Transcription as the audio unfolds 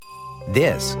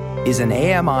This is an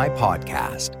AMI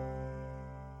podcast.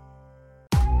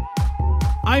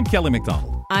 I'm Kelly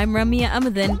McDonald. I'm Ramya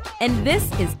Amadin, and this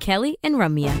is Kelly and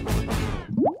Ramya.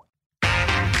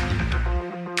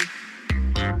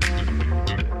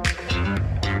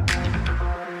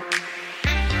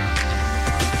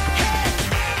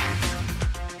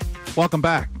 Welcome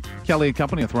back. Kelly and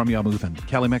Company with Ramya Amadin.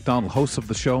 Kelly McDonald, host of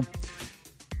the show.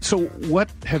 So what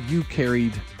have you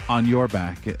carried on your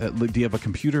back? Do you have a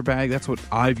computer bag? That's what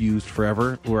I've used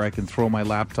forever, where I can throw my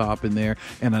laptop in there,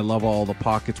 and I love all the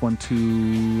pockets.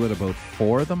 About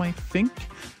 4 of them, I think,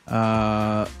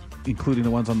 including the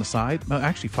ones on the side. No,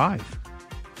 actually 5.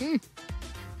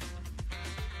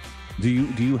 Do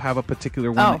you have a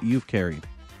particular one that you've carried?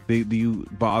 Do you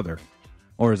bother?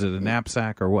 Or is it a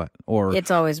knapsack or what? Or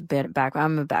it's always been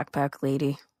I'm a backpack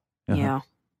lady. Yeah.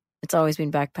 It's always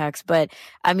been backpacks. But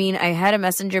I mean, I had a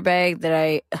messenger bag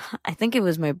that I think it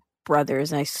was my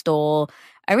brother's, and I stole.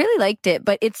 I really liked it,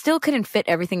 but it still couldn't fit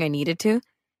everything I needed to.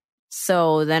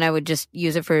 So then I would just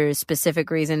use it for specific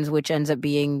reasons, which ends up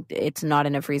being it's not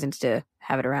enough reasons to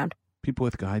have it around. People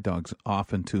with guide dogs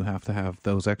often too have to have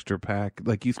those extra pack.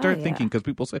 Like you start thinking, because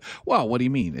people say, well, what do you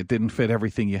mean? It didn't fit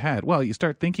everything you had. Well, you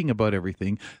start thinking about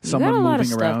everything. Someone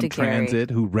moving around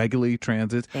transit who regularly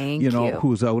transits,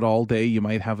 who's out all day. You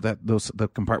might have the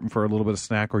compartment for a little bit of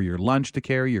snack or your lunch to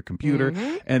carry, your computer.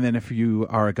 Mm-hmm. And then if you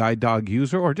are a guide dog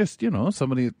user or just,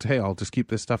 somebody, hey, I'll just keep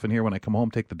this stuff in here when I come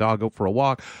home, take the dog out for a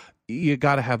walk. You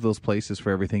got to have those places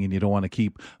for everything, and you don't want to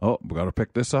keep, we got to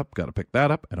pick this up, got to pick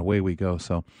that up, and away we go.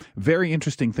 So very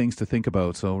interesting things to think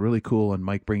about. So really cool, and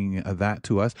Mike bringing that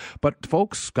to us. But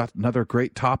folks, got another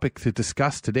great topic to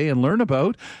discuss today and learn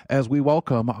about as we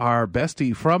welcome our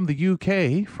bestie from the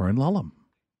UK, Fern Lulham.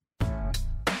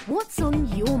 What's on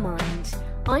your mind?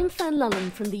 I'm Fern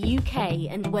Lulham from the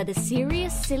UK, and whether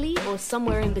serious, silly, or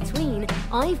somewhere in between,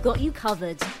 I've got you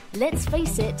covered. Let's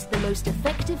face it, the most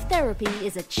effective therapy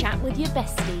is a chat with your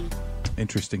bestie.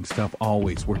 Interesting stuff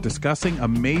always. We're discussing a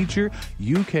major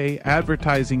UK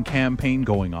advertising campaign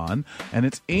going on, and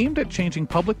it's aimed at changing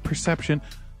public perception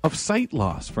of sight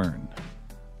loss, Fern.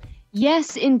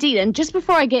 Yes, indeed. And just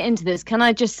before I get into this, can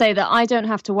I just say that I don't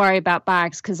have to worry about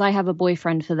bags because I have a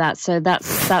boyfriend for that. So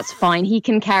that's fine. He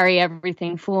can carry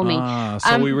everything for me.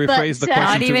 So we rephrase the question.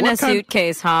 Not even a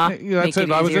suitcase, huh? Yeah, that's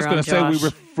it. I was just going to say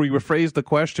we rephrase the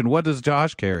question. What does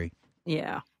Josh carry?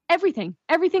 Yeah. Everything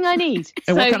I need.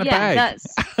 And what kind of bag?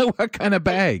 What kind of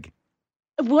bag?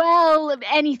 Well,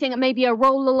 anything, maybe a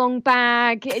roll-along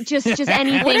bag, just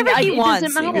anything. Whatever he wants.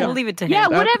 Doesn't matter. We'll leave it to him. Yeah,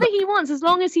 whatever he wants, as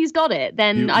long as he's got it,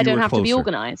 then I don't have to be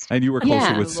organized. And you were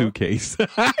closer with suitcase. Yeah,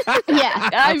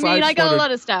 I got a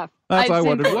lot of stuff. That's why I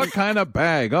wondered, what kind of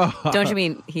bag? Oh. Don't you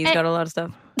mean he's got a lot of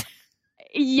stuff?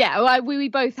 Yeah, well, we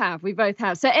both have.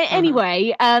 So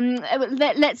anyway,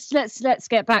 let's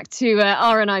get back to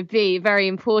RNIB. Very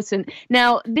important.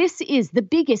 Now, this is the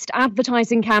biggest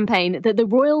advertising campaign that the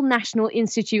Royal National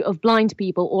Institute of Blind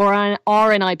People, or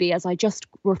RNIB, as I just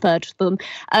referred to them,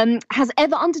 has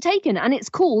ever undertaken, and it's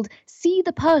called "See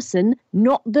the Person,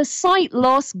 Not the Sight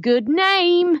Loss." Good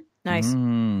name. Nice.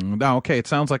 Now, okay, it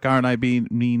sounds like RNIB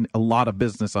mean a lot of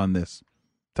business on this.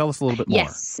 Tell us a little bit more.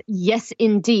 Yes,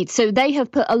 indeed. So they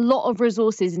have put a lot of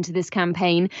resources into this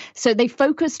campaign. So they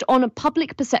focused on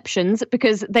public perceptions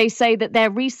because they say that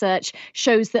their research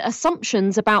shows that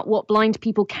assumptions about what blind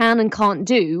people can and can't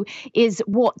do is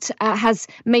what has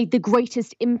made the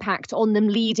greatest impact on them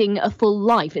leading a full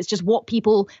life. It's just what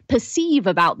people perceive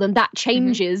about them that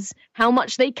changes how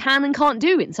much they can and can't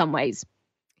do in some ways.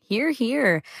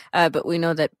 Hear. But we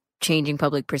know that changing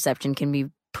public perception can be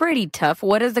pretty tough.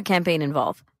 What does the campaign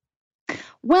involve?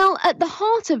 Well, at the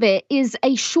heart of it is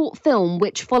a short film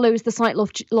which follows the sight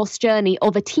loss journey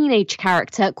of a teenage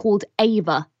character called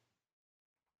Ava.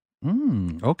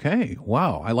 Okay.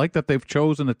 Wow. I like that they've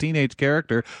chosen a teenage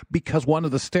character because one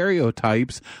of the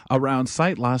stereotypes around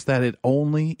sight loss that it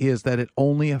only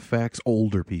affects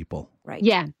older people. Right.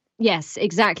 Yeah. Yes,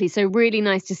 exactly. So really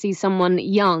nice to see someone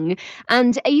young.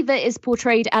 And Ava is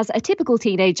portrayed as a typical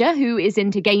teenager who is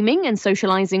into gaming and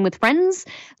socializing with friends,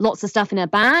 lots of stuff in her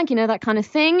bag, that kind of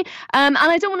thing. And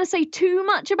I don't want to say too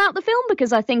much about the film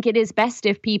because I think it is best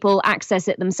if people access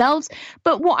it themselves.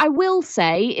 But what I will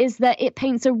say is that it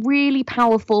paints a really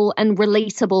powerful and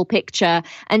relatable picture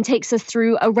and takes us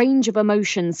through a range of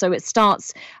emotions. So it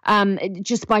starts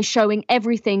just by showing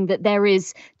everything that there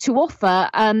is to offer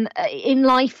in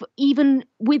life, even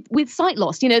with sight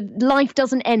loss. Life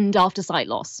doesn't end after sight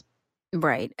loss.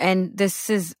 Right. And this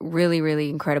is really, really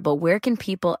incredible. Where can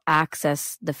people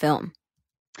access the film?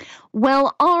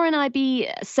 Well,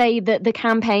 RNIB say that the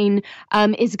campaign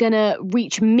is going to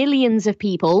reach millions of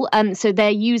people. So they're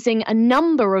using a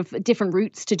number of different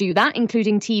routes to do that,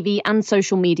 including TV and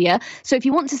social media. So if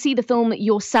you want to see the film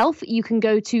yourself, you can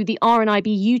go to the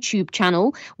RNIB YouTube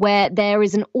channel, where there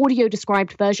is an audio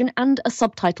described version and a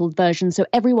subtitled version. So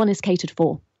everyone is catered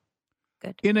for.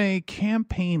 Good. In a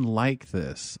campaign like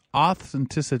this,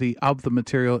 authenticity of the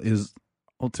material is,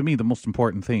 well, to me, the most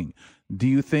important thing. Do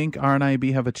you think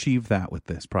RNIB have achieved that with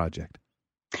this project?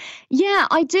 Yeah,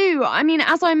 I do. I mean,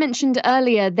 as I mentioned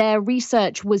earlier, their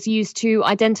research was used to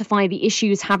identify the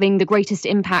issues having the greatest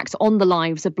impact on the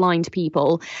lives of blind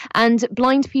people. And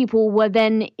blind people were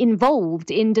then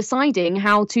involved in deciding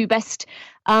how to best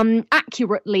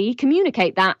accurately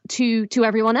communicate that to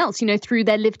everyone else, through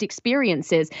their lived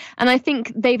experiences. And I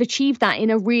think they've achieved that in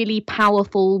a really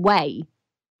powerful way.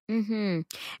 Mm-hmm.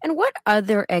 And what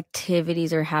other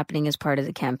activities are happening as part of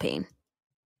the campaign?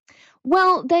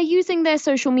 Well, they're using their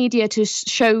social media to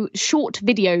show short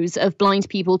videos of blind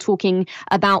people talking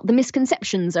about the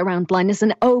misconceptions around blindness.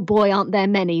 And oh boy, aren't there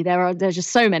many? There's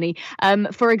just so many.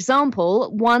 For example,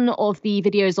 one of the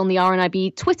videos on the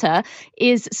RNIB Twitter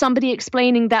is somebody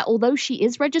explaining that although she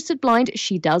is registered blind,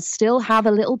 she does still have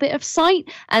a little bit of sight.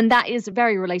 And that is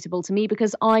very relatable to me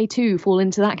because I too fall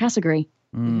into that category.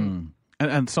 Mm.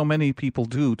 And so many people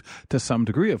do, to some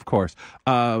degree, of course.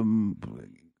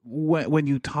 When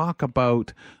you talk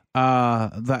about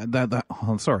a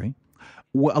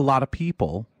lot of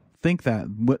people think that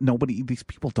these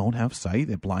people don't have sight.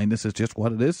 That blindness is just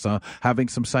what it is. Having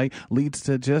some sight leads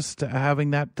to just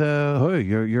having that.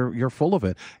 You're full of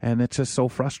it, and it's just so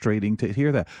frustrating to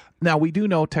hear that. Now we do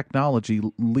know technology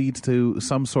leads to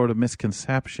some sort of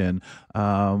misconception.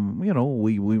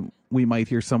 We might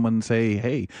hear someone say,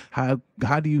 "Hey, how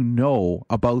do you know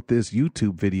about this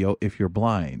YouTube video if you're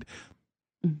blind?"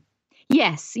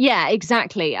 Yes, yeah,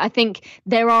 exactly. I think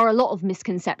there are a lot of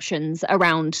misconceptions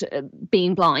around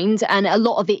being blind, and a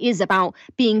lot of it is about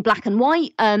being black and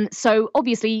white. So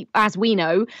obviously, as we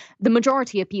know, the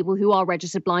majority of people who are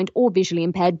registered blind or visually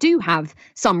impaired do have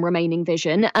some remaining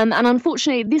vision. And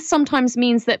unfortunately, this sometimes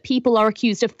means that people are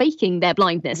accused of faking their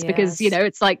blindness because,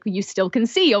 it's like you still can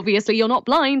see. Obviously, you're not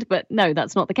blind, but no,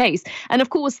 that's not the case. And of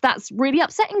course, that's really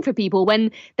upsetting for people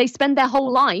when they spend their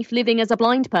whole life living as a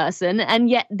blind person and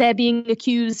yet they're being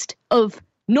accused of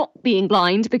not being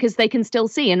blind because they can still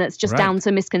see, and it's just down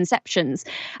to misconceptions.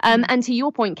 And to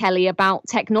your point, Kelly, about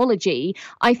technology,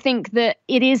 I think that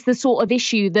it is the sort of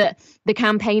issue that the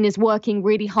campaign is working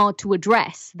really hard to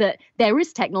address, that there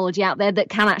is technology out there that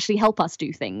can actually help us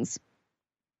do things.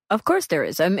 Of course there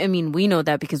is. I mean, we know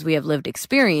that because we have lived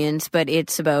experience, but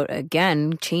it's about,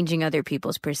 again, changing other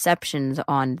people's perceptions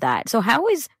on that. So how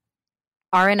is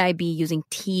RNIB using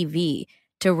TV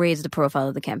to raise the profile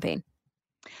of the campaign?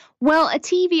 Well, a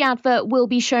TV advert will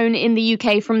be shown in the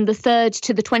UK from the 3rd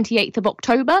to the 28th of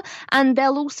October, and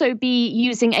they'll also be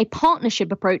using a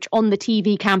partnership approach on the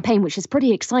TV campaign, which is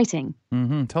pretty exciting.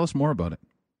 Mm-hmm. Tell us more about it.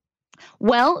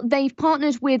 Well, they've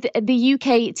partnered with the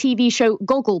UK TV show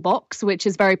Gogglebox, which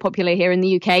is very popular here in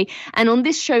the UK. And on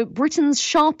this show, Britain's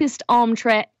sharpest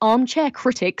armchair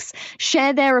critics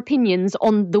share their opinions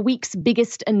on the week's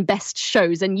biggest and best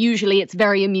shows. And usually it's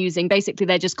very amusing. Basically,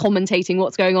 they're just commentating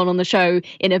what's going on the show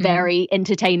in a very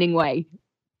entertaining way.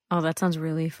 Oh, that sounds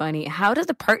really funny. How does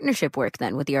the partnership work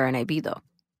then with the RNIB, though?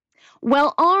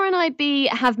 Well, RNIB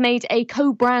have made a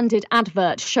co-branded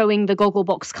advert showing the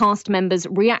Gogglebox cast members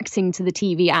reacting to the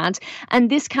TV ad, and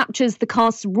this captures the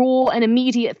cast's raw and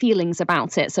immediate feelings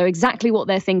about it, so exactly what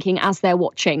they're thinking as they're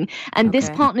watching. And this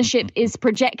partnership is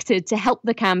projected to help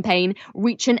the campaign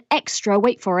reach an extra,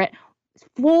 wait for it,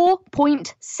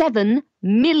 4.7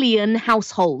 million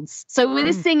households. So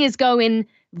this thing is going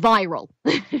viral.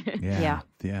 Yeah,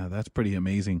 that's pretty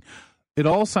amazing. It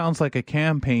all sounds like a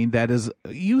campaign that is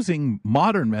using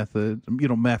modern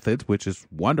methods, which is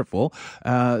wonderful,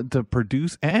 to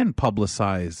produce and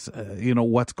publicize,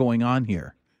 what's going on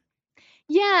here.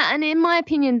 Yeah, and in my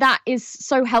opinion, that is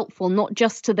so helpful, not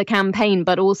just to the campaign,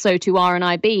 but also to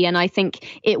RNIB. And I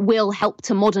think it will help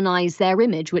to modernize their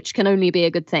image, which can only be a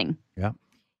good thing. Yeah.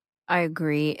 I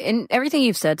agree. And everything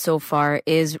you've said so far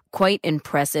is quite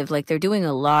impressive. Like, they're doing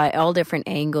a lot, all different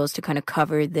angles to kind of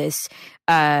cover this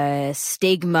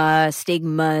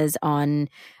stigmas on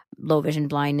low vision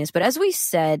blindness. But as we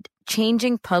said,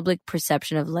 changing public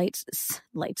perception of sight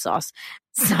loss.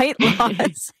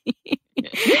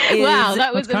 Wow,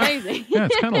 that was amazing.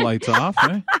 It's kind of lights off,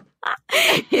 right?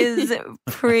 Is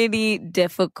pretty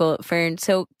difficult, Fern.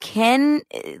 So in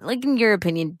your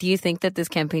opinion, do you think that this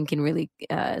campaign can really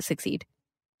succeed?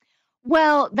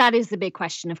 Well, that is the big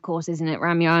question, of course, isn't it,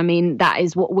 Ramya? I mean, that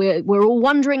is what we're all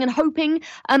wondering and hoping.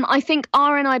 I think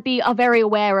RNIB are very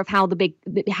aware of how big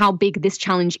this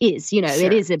challenge is. You know,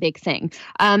 It is a big thing.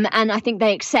 And I think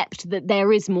they accept that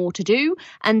there is more to do.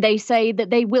 And they say that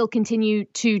they will continue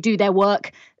to do their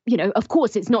work. You know, of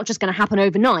course, it's not just going to happen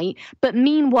overnight. But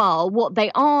meanwhile, what they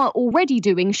are already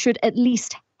doing should at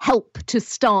least help to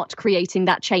start creating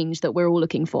that change that we're all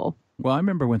looking for. Well, I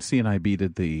remember when CNIB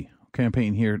did the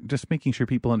campaign here, just making sure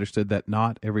people understood that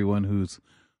not everyone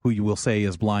who you will say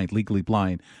is blind, legally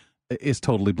blind, is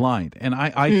totally blind. And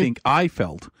I think I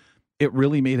felt it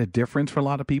really made a difference for a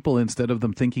lot of people, instead of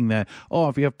them thinking that,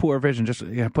 if you have poor vision, just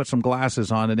put some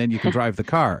glasses on and then you can drive the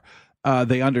car.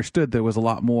 They understood there was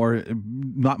not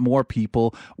more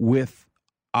people with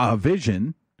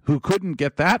vision who couldn't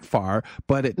get that far,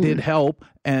 but it did help,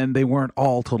 and they weren't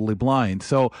all totally blind.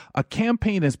 So a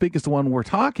campaign as big as the one we're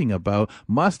talking about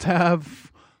must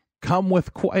have come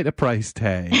with quite a price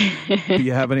tag. Do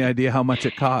you have any idea how much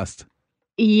it cost?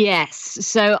 Yes.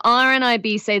 So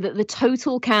RNIB say that the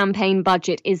total campaign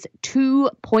budget is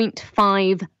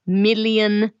 £2.5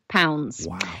 million.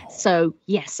 Wow. So,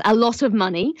 yes, a lot of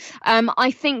money.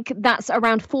 I think that's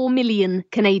around 4 million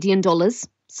Canadian dollars.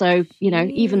 So,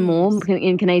 even more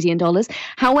in Canadian dollars.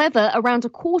 However, around a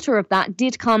quarter of that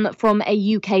did come from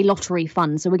a UK lottery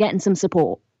fund. So we're getting some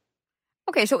support.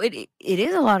 Okay, so it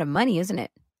is a lot of money, isn't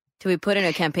it? To be put in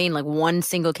a campaign, like one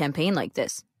single campaign like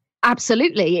this.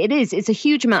 Absolutely, it is. It's a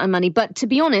huge amount of money. But to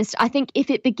be honest, I think if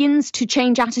it begins to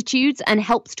change attitudes and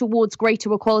helps towards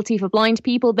greater equality for blind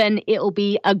people, then it'll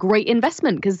be a great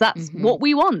investment, because that's what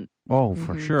we want. Oh,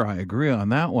 for sure. I agree on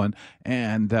that one.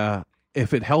 And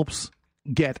if it helps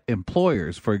get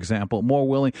employers, for example, more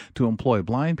willing to employ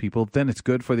blind people, then it's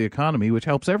good for the economy, which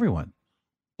helps everyone.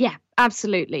 Yeah,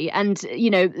 absolutely. And,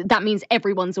 that means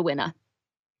everyone's a winner.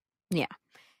 Yeah.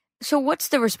 So what's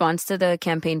the response to the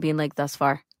campaign been like thus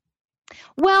far?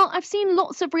 Well, I've seen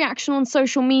lots of reaction on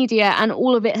social media, and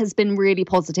all of it has been really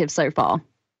positive so far.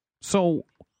 So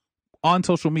on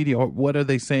social media, what are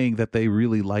they saying that they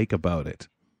really like about it?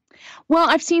 Well,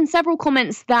 I've seen several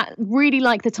comments that really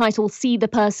like the title "See the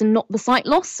Person, Not the Sight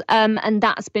Loss," and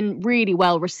that's been really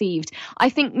well received. I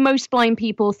think most blind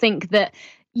people think that,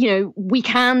 we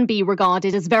can be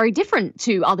regarded as very different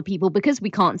to other people because we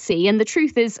can't see. And the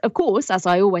truth is, of course, as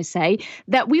I always say,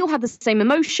 that we all have the same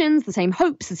emotions, the same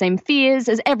hopes, the same fears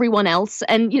as everyone else.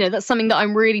 And, that's something that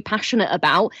I'm really passionate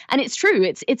about. And it's true.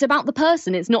 It's about the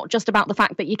person. It's not just about the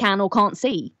fact that you can or can't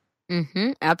see.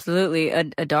 Absolutely. A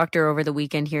doctor over the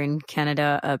weekend here in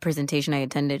Canada, a presentation I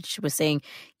attended, she was saying,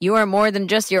 you are more than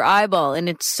just your eyeball. And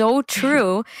it's so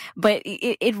true, but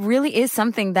it really is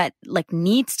something that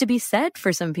needs to be said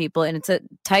for some people. And it's a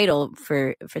title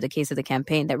for the case of the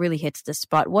campaign that really hits the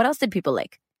spot. What else did people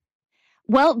like?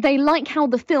 Well, they like how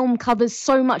the film covers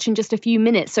so much in just a few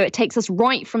minutes. So it takes us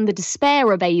right from the despair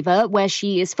of Ava, where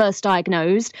she is first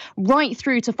diagnosed, right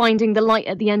through to finding the light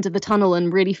at the end of the tunnel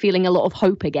and really feeling a lot of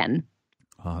hope again.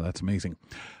 Oh, that's amazing.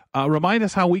 Remind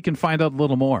us how we can find out a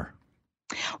little more.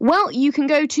 Well, you can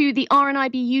go to the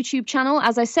RNIB YouTube channel,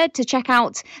 as I said, to check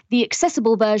out the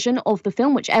accessible version of the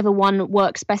film, whichever one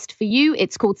works best for you.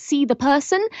 It's called See the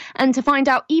Person. And to find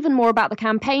out even more about the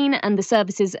campaign and the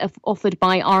services offered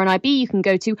by RNIB, you can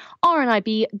go to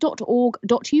rnib.org.uk.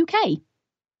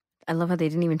 I love how they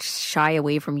didn't even shy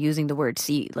away from using the word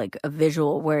see, like a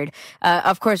visual word.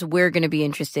 Of course, we're going to be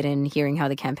interested in hearing how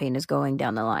the campaign is going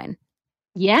down the line.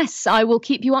 Yes, I will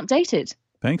keep you updated.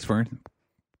 Thanks, Fern.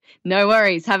 No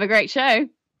worries. Have a great show.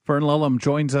 Fern Lulham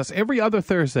joins us every other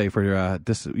Thursday for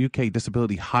UK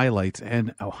Disability Highlights,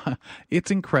 and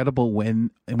it's incredible when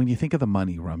you think of the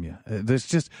money, Ramya.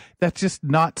 That's just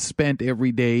not spent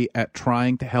every day at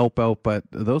trying to help out, but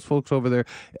those folks over there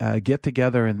get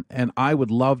together, and I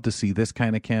would love to see this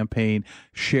kind of campaign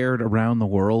shared around the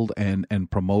world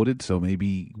and promoted. So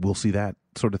maybe we'll see that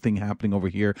sort of thing happening over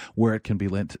here, where it can be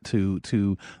linked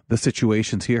to the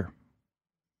situations here.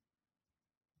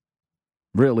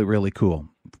 Really, really cool.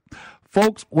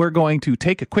 Folks, we're going to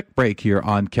take a quick break here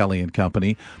on Kelly and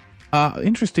Company.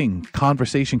 Interesting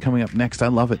conversation coming up next. I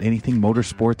love it. Anything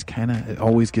motorsports kind of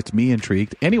always gets me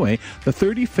intrigued. Anyway, the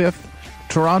 35th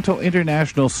Toronto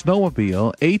International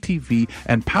Snowmobile, ATV,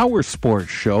 and Power Sports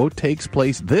Show takes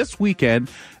place this weekend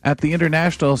at the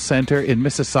International Centre in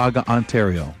Mississauga,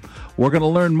 Ontario. We're going to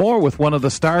learn more with one of the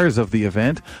stars of the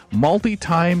event,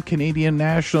 multi-time Canadian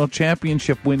National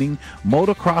Championship winning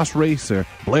motocross racer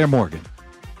Blair Morgan,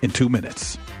 in 2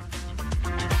 minutes.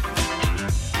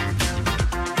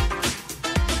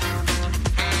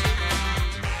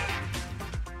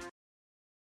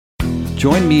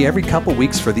 Join me every couple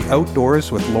weeks for the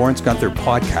Outdoors with Lawrence Gunther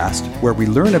podcast, where we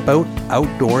learn about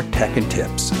outdoor tech and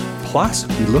tips. Plus,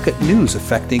 we look at news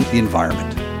affecting the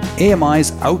environment.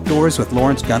 AMI's Outdoors with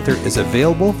Lawrence Gunther is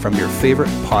available from your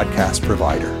favorite podcast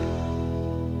provider.